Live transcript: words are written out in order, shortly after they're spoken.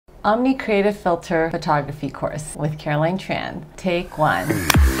OMNI Creative Filter Photography course with Caroline Tran. Take one.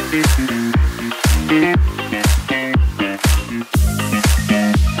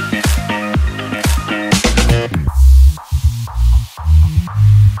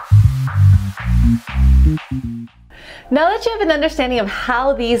 Now that you have an understanding of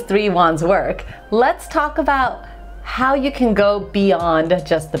how these three wands work, let's talk about how you can go beyond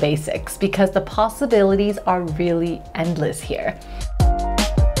just the basics, because the possibilities are really endless here.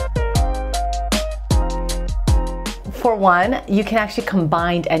 For one, you can actually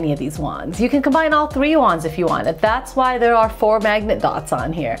combine any of these wands. You can combine all three wands if you want. That's why there are 4 magnet dots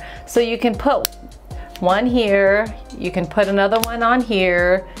on here. So you can put one here, you can put another one on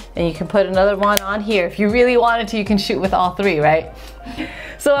here, and you can put another one on here. If you really wanted to, you can shoot with all 3, right?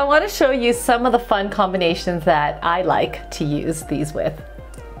 So I want to show you some of the fun combinations that I like to use these with.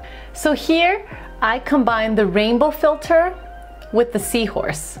 So here, I combined the rainbow filter with the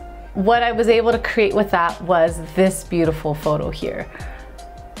seahorse. What I was able to create with that was this beautiful photo here.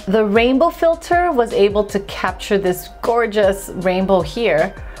 The rainbow filter was able to capture this gorgeous rainbow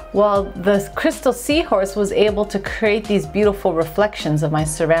here, while the crystal seahorse was able to create these beautiful reflections of my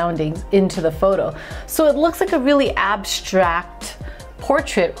surroundings into the photo. So it looks like a really abstract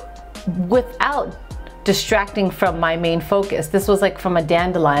portrait without distracting from my main focus. This was like from a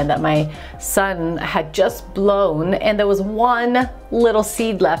dandelion that my son had just blown, and there was one little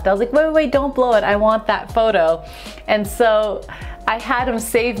seed left. I was like, wait, don't blow it. I want that photo. And so I had him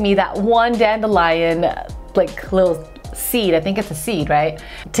save me that one dandelion, like little seed, I think it's a seed, right?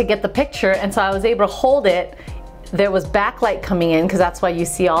 To get the picture. And so I was able to hold it. There was backlight coming in, because that's why you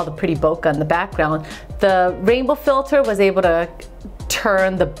see all the pretty bokeh in the background. The rainbow filter was able to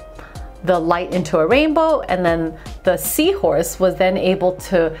turn the light into a rainbow, and then the seahorse was then able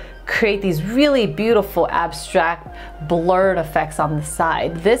to create these really beautiful abstract blurred effects on the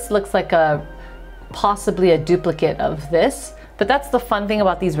side. This looks like possibly a duplicate of this, but that's the fun thing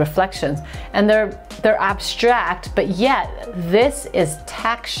about these reflections. And they're abstract, but yet this is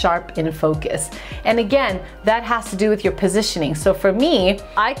tack sharp in focus. And again, that has to do with your positioning. So for me,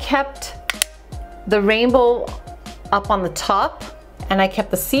 I kept the rainbow up on the top, and I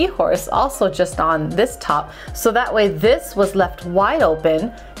kept the seahorse also just on this top. So that way this was left wide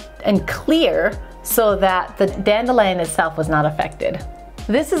open and clear, so that the dandelion itself was not affected.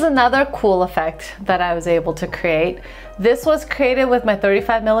 This is another cool effect that I was able to create. This was created with my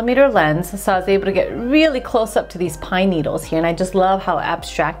 35mm lens, so I was able to get really close up to these pine needles here, and I just love how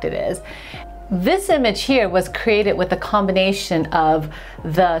abstract it is. This image here was created with a combination of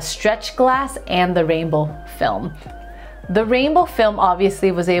the stretch glass and the rainbow film. The rainbow film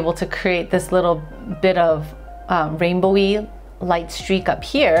obviously was able to create this little bit of rainbowy light streak up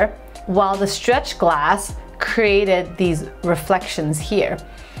here, while the stretch glass created these reflections here.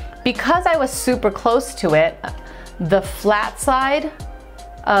 Because I was super close to it, the flat side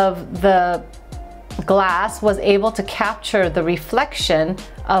of the glass was able to capture the reflection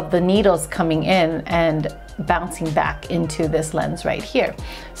of the needles coming in and bouncing back into this lens right here.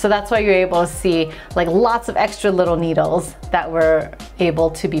 So that's why you're able to see like lots of extra little needles that were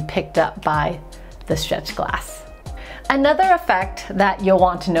able to be picked up by the stretch glass. Another effect that you'll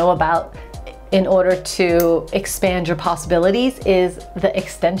want to know about in order to expand your possibilities is the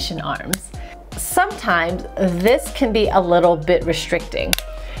extension arms. Sometimes this can be a little bit restricting.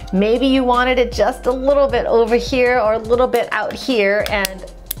 Maybe you wanted it just a little bit over here or a little bit out here,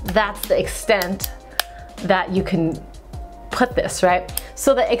 and that's the extent that you can put this, right?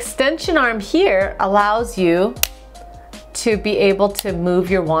 So the extension arm here allows you to be able to move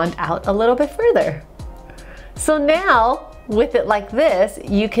your wand out a little bit further. So now with it like this,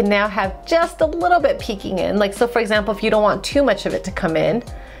 you can now have just a little bit peeking in. Like, so for example, if you don't want too much of it to come in,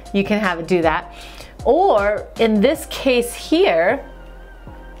 you can have it do that. Or in this case here,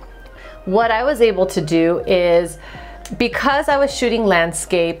 what I was able to do is, because I was shooting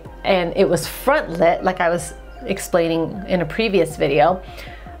landscape and it was front lit, like I was explaining in a previous video,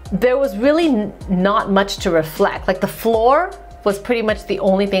 there was really not much to reflect. Like the floor was pretty much the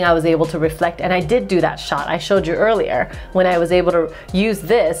only thing I was able to reflect, and I did do that shot I showed you earlier when I was able to use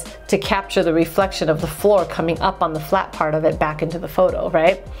this to capture the reflection of the floor coming up on the flat part of it back into the photo,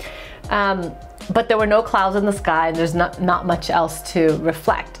 right? But there were no clouds in the sky, and there's not much else to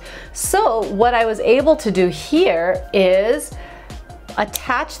reflect. So what I was able to do here is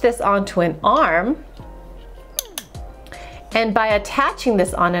attach this onto an arm, and by attaching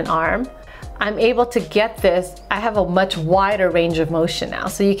this on an arm, I'm able to get this. I have a much wider range of motion now.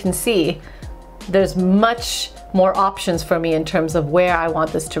 So you can see there's much more options for me in terms of where I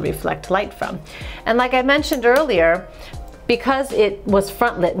want this to reflect light from. And like I mentioned earlier, because it was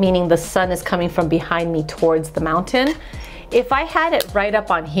front lit, meaning the sun is coming from behind me towards the mountain, if I had it right up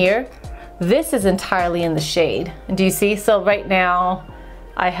on here, this is entirely in the shade. Do you see? So right now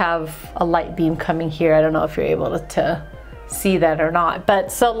I have a light beam coming here. I don't know if you're able to see that or not, but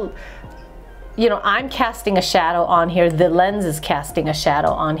so, you know, I'm casting a shadow on here, the lens is casting a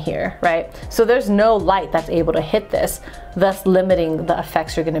shadow on here, right? So there's no light that's able to hit this, thus limiting the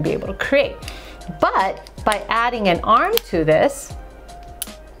effects you're gonna be able to create. But by adding an arm to this,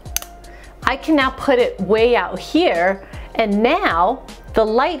 I can now put it way out here, and now the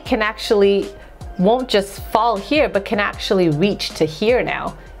light can actually, won't just fall here, but can actually reach to here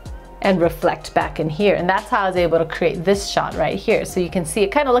now and reflect back in here. And that's how I was able to create this shot right here. So you can see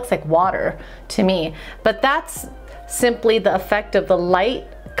it kind of looks like water to me, but that's simply the effect of the light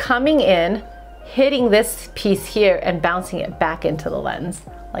coming in, hitting this piece here and bouncing it back into the lens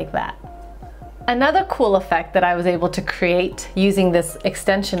like that. Another cool effect that I was able to create using this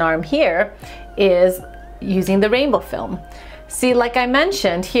extension arm here is using the rainbow film. See, like I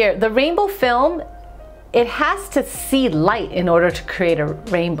mentioned here, the rainbow film, it has to see light in order to create a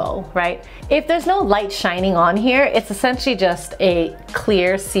rainbow, right? If there's no light shining on here, it's essentially just a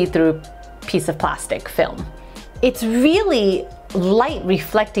clear see-through piece of plastic film. It's really light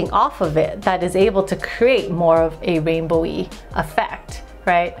reflecting off of it that is able to create more of a rainbowy effect,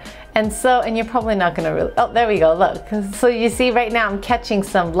 right? And so, and you're probably not gonna really, oh, there we go, look. So you see right now I'm catching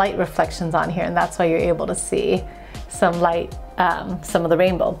some light reflections on here, and that's why you're able to see some light, some of the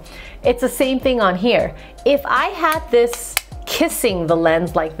rainbow. It's the same thing on here. If I had this kissing the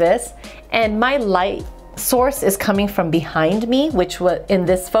lens like this, and my light source is coming from behind me, which was in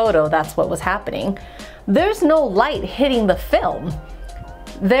this photo, that's what was happening, there's no light hitting the film.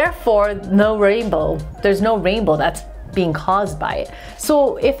 Therefore, no rainbow. There's no rainbow that's being caused by it.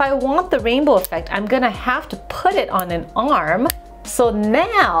 So if I want the rainbow effect, I'm gonna have to put it on an arm. So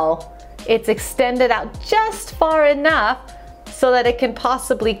now it's extended out just far enough so that it can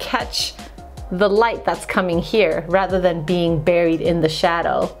possibly catch the light that's coming here rather than being buried in the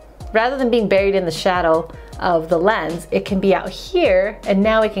shadow. Rather than being buried in the shadow of the lens, it can be out here, and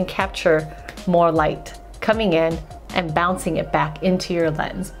now it can capture more light coming in and bouncing it back into your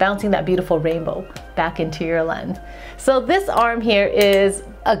lens, bouncing that beautiful rainbow back into your lens. So this arm here is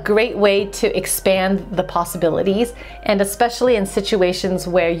a great way to expand the possibilities, and especially in situations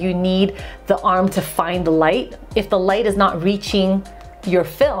where you need the arm to find the light. If the light is not reaching your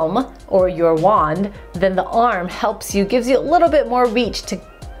film or your wand, then the arm helps you, gives you a little bit more reach to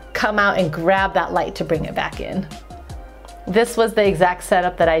come out and grab that light to bring it back in. This was the exact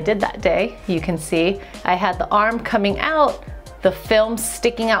setup that I did that day. You can see I had the arm coming out, the film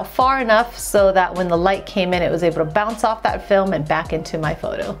sticking out far enough so that when the light came in, it was able to bounce off that film and back into my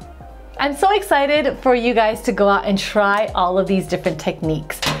photo. I'm so excited for you guys to go out and try all of these different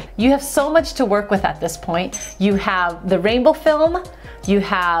techniques. You have so much to work with at this point. You have the rainbow film, you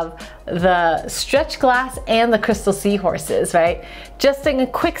have the stretch glass, and the crystal seahorses, right? Just in a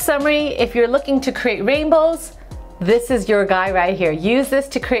quick summary, if you're looking to create rainbows, this is your guy right here. Use this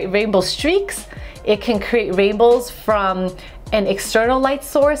to create rainbow streaks. It can create rainbows from an external light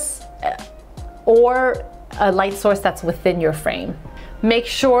source or a light source that's within your frame. Make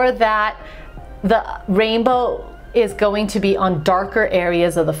sure that the rainbow is going to be on darker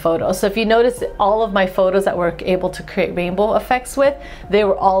areas of the photo. So if you notice, all of my photos that we're able to create rainbow effects with, they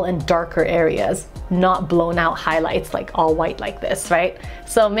were all in darker areas, not blown out highlights like all white like this, right?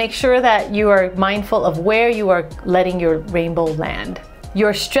 So make sure that you are mindful of where you are letting your rainbow land.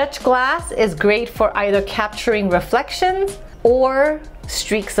 Your stretch glass is great for either capturing reflections or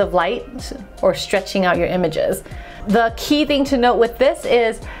streaks of light or stretching out your images. The key thing to note with this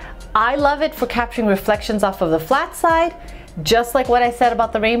is I love it for capturing reflections off of the flat side. Just like what I said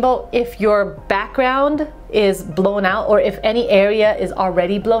about the rainbow, if your background is blown out or if any area is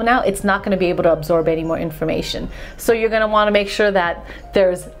already blown out, it's not going to be able to absorb any more information. So you're going to want to make sure that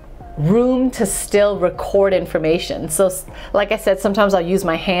there's room to still record information. So like I said, sometimes I'll use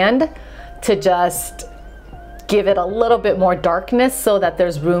my hand to just give it a little bit more darkness so that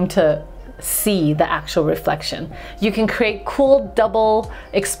there's room to see the actual reflection. You can create cool double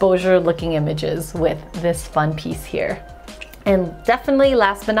exposure looking images with this fun piece here. And definitely,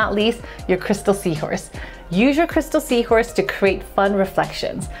 last but not least, your crystal seahorse. Use your crystal seahorse to create fun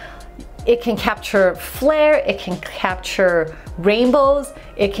reflections. It can capture flare, it can capture rainbows,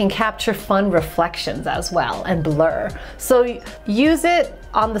 it can capture fun reflections as well and blur. So use it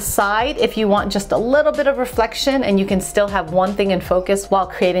on the side if you want just a little bit of reflection and you can still have one thing in focus while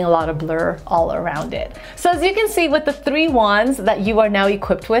creating a lot of blur all around it. So as you can see with the 3 wands that you are now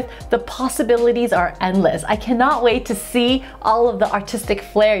equipped with, the possibilities are endless. I cannot wait to see all of the artistic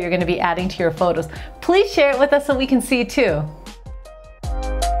flair you're going to be adding to your photos. Please share it with us so we can see too.